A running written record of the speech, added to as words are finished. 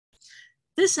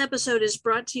This episode is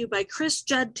brought to you by Chris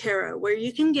Judd Tarot, where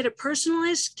you can get a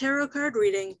personalized tarot card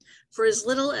reading for as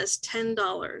little as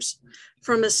 $10.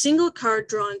 From a single card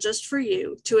drawn just for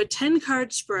you to a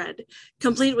 10-card spread,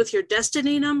 complete with your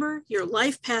destiny number, your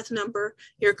life path number,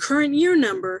 your current year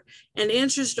number, and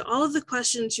answers to all of the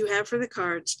questions you have for the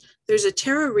cards, there's a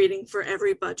tarot reading for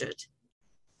every budget.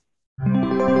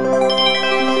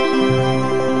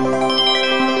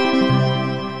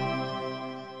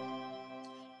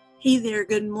 Hey there,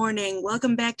 good morning.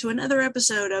 Welcome back to another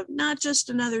episode of Not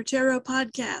Just Another Tarot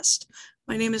Podcast.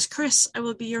 My name is Chris. I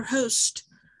will be your host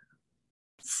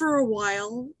for a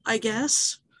while, I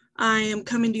guess. I am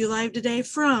coming to you live today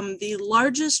from the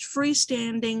largest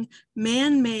freestanding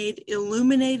man-made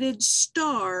illuminated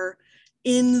star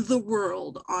in the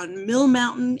world on Mill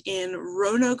Mountain in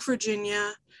Roanoke,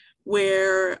 Virginia,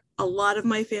 where a lot of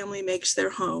my family makes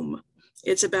their home.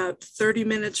 It's about 30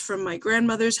 minutes from my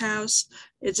grandmother's house.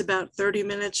 It's about 30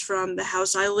 minutes from the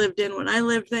house I lived in when I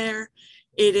lived there.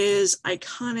 It is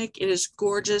iconic. It is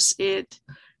gorgeous. It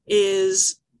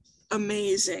is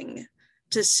amazing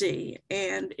to see.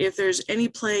 And if there's any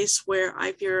place where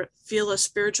I feel a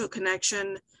spiritual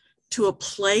connection to a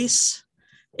place,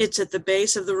 it's at the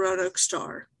base of the Roanoke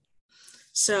Star.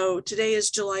 So today is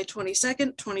July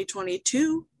 22nd,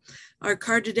 2022. Our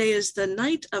card today is the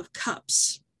Knight of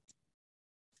Cups.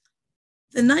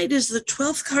 The Knight is the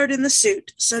 12th card in the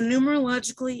suit, so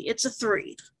numerologically it's a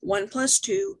 3. 1 plus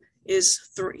 2 is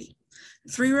 3.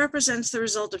 3 represents the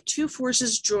result of two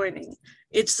forces joining.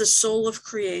 It's the soul of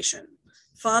creation,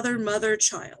 father, mother,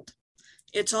 child.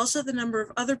 It's also the number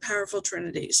of other powerful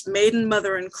trinities, maiden,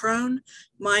 mother, and crone,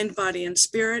 mind, body, and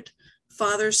spirit,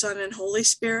 Father, Son, and Holy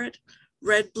Spirit,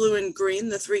 red, blue, and green,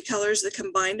 the 3 colors that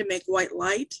combine to make white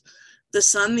light, the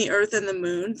sun, the earth, and the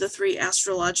moon, the 3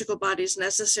 astrological bodies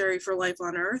necessary for life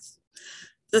on earth,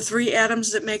 the 3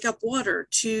 atoms that make up water,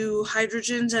 2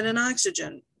 hydrogens and an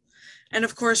oxygen, and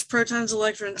of course, protons,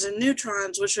 electrons, and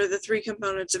neutrons, which are the 3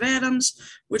 components of atoms,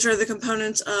 which are the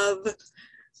components of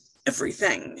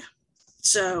everything.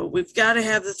 So we've got to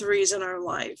have the 3s in our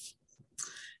life.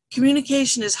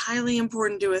 Communication is highly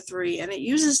important to a 3, and it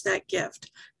uses that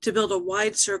gift to build a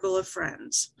wide circle of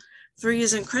friends. 3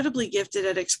 is incredibly gifted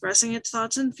at expressing its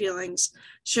thoughts and feelings,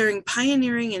 sharing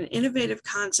pioneering and innovative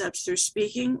concepts through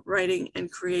speaking, writing,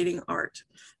 and creating art.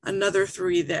 Another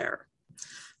 3 there.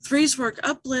 3's work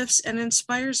uplifts and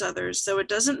inspires others, though it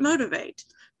doesn't motivate,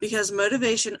 because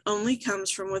motivation only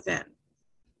comes from within.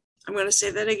 I'm going to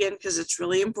say that again because it's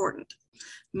really important.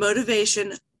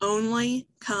 Motivation only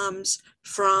comes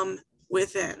from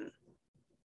within.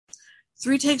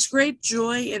 3 takes great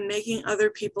joy in making other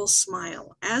people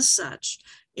smile. As such,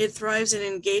 it thrives in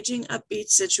engaging, upbeat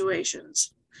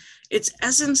situations. Its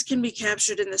essence can be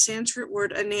captured in the Sanskrit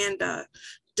word ananda,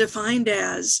 defined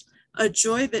as a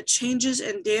joy that changes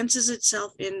and dances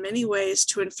itself in many ways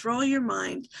to enthrall your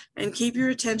mind and keep your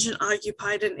attention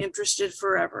occupied and interested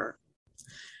forever.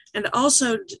 And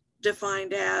also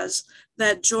defined as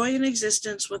that joy in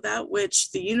existence without which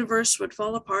the universe would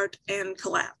fall apart and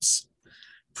collapse.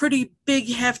 Pretty big,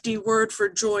 hefty word for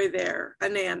joy there,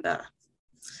 ananda.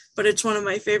 But it's one of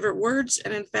my favorite words,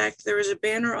 and in fact, there is a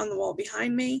banner on the wall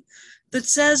behind me that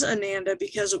says ananda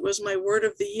because it was my word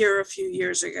of the year a few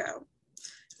years ago,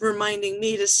 reminding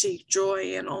me to seek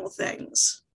joy in all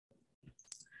things.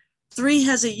 3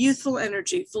 has a youthful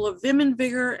energy, full of vim and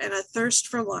vigor and a thirst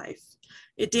for life.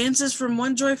 It dances from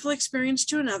one joyful experience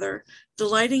to another,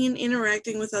 delighting in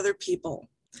interacting with other people.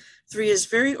 3 is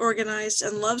very organized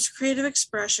and loves creative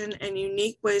expression and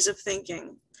unique ways of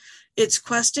thinking. Its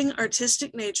questing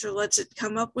artistic nature lets it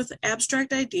come up with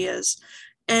abstract ideas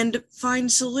and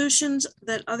find solutions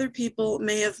that other people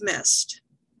may have missed.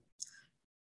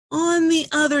 On the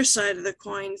other side of the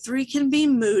coin, 3 can be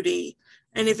moody,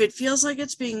 and if it feels like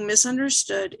it's being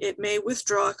misunderstood, it may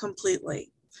withdraw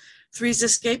completely. 3's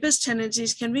escapist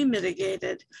tendencies can be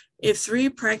mitigated if 3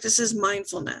 practices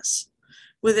mindfulness.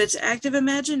 With its active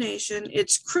imagination,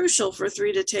 it's crucial for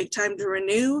 3 to take time to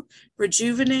renew,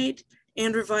 rejuvenate,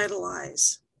 and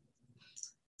revitalize.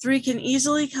 3 can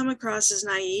easily come across as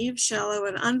naive, shallow,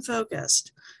 and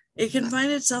unfocused. It can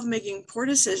find itself making poor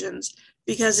decisions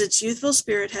because its youthful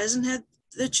spirit hasn't had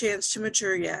the chance to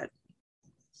mature yet.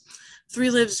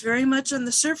 3 lives very much on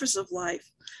the surface of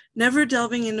life, never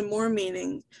delving into more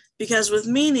meaning, because with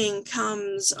meaning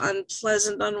comes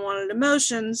unpleasant, unwanted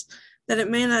emotions that it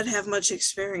may not have much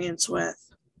experience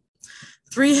with.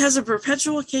 3 has a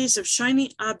perpetual case of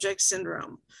shiny object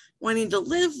syndrome, wanting to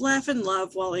live, laugh, and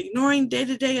love while ignoring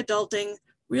day-to-day adulting,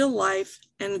 real life,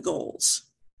 and goals.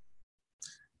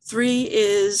 3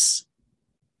 is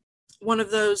one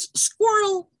of those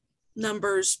squirrel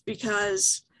numbers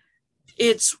because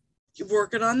it's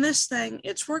working on this thing,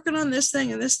 it's working on this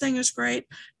thing, and this thing is great,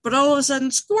 but all of a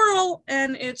sudden, squirrel,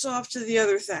 and it's off to the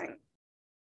other thing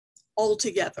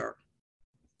altogether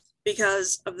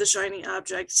because of the shiny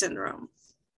object syndrome.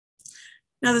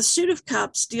 Now, the suit of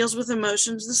cups deals with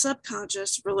emotions, the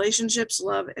subconscious, relationships,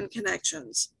 love, and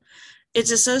connections.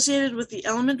 It's associated with the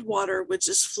element water, which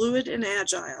is fluid and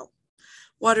agile.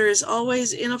 Water is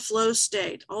always in a flow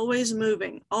state, always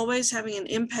moving, always having an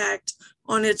impact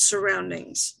on its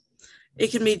surroundings. It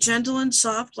can be gentle and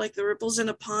soft like the ripples in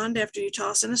a pond after you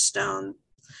toss in a stone,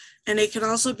 and it can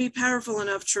also be powerful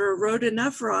enough to erode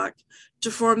enough rock to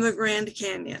form the Grand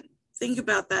Canyon. Think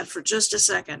about that for just a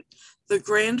second. The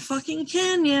Grand fucking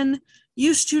Canyon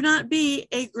used to not be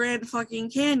a Grand fucking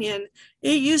Canyon.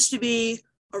 It used to be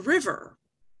a river.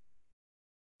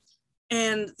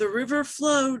 And the river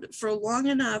flowed for long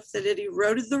enough that it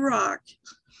eroded the rock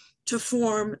to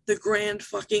form the Grand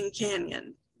fucking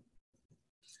Canyon.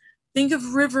 Think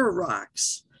of river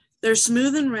rocks. They're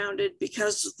smooth and rounded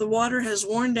because the water has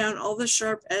worn down all the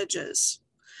sharp edges.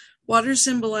 Water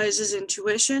symbolizes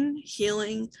intuition,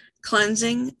 healing,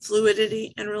 cleansing,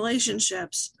 fluidity, and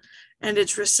relationships, and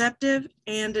it's receptive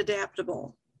and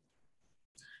adaptable.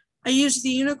 I used the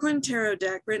Unicorn Tarot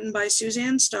deck written by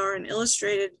Suzanne Starr and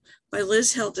illustrated by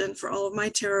Liz Hilton for all of my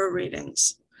tarot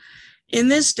readings. In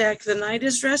this deck, the knight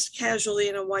is dressed casually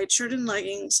in a white shirt and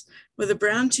leggings with a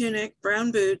brown tunic,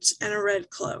 brown boots, and a red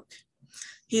cloak.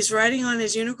 He's riding on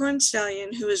his unicorn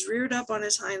stallion, who is reared up on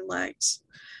his hind legs.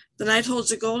 The knight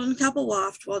holds a golden cup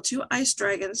aloft while 2 ice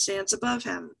dragons dance above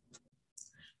him.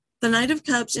 The Knight of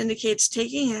Cups indicates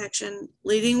taking action,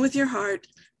 leading with your heart,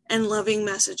 and loving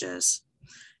messages.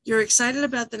 You're excited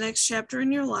about the next chapter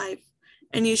in your life,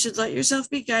 and you should let yourself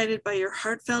be guided by your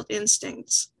heartfelt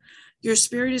instincts. Your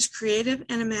spirit is creative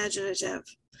and imaginative.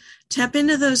 Tap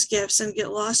into those gifts and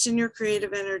get lost in your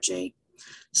creative energy.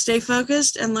 Stay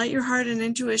focused and let your heart and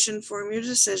intuition form your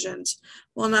decisions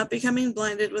while not becoming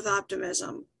blinded with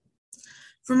optimism.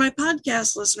 For my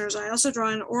podcast listeners, I also draw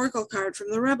an oracle card from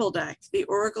the Rebel deck, the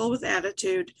Oracle with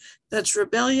Attitude, that's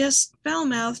rebellious,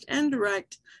 foul-mouthed, and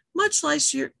direct, much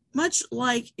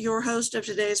like your host of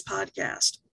today's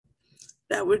podcast.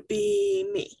 That would be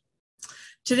me.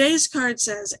 Today's card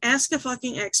says, ask a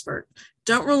fucking expert.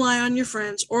 Don't rely on your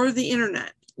friends or the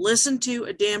internet. Listen to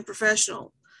a damn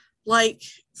professional. Like,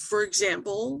 for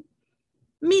example,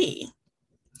 me.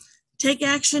 Take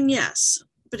action, yes.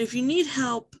 But if you need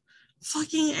help,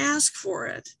 fucking ask for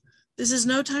it. This is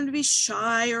no time to be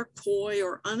shy or coy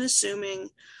or unassuming.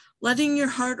 Letting your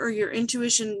heart or your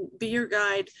intuition be your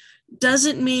guide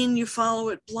doesn't mean you follow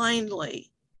it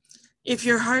blindly. If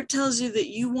your heart tells you that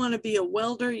you want to be a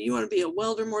welder, you want to be a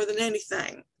welder more than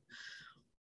anything.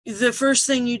 The first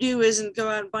thing you do isn't go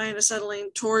out and buy an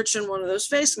acetylene torch and one of those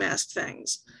face mask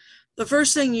things. The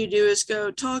first thing you do is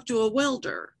go talk to a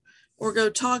welder or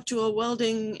go talk to a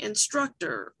welding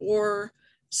instructor or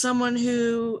someone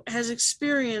who has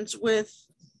experience with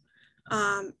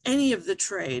any of the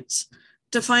trades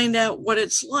to find out what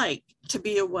it's like to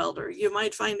be a welder. You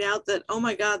might find out that, oh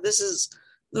my God, this is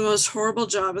the most horrible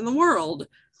job in the world.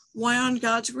 Why on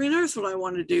God's green earth would I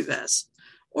want to do this?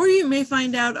 Or you may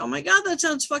find out, oh my God, that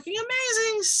sounds fucking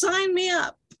amazing. Sign me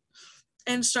up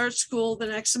and start school the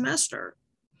next semester.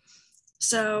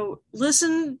 So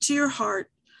listen to your heart,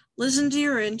 listen to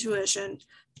your intuition,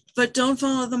 but don't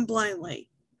follow them blindly.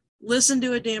 Listen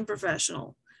to a damn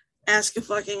professional. Ask a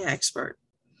fucking expert.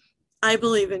 I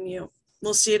believe in you.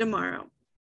 We'll see you tomorrow.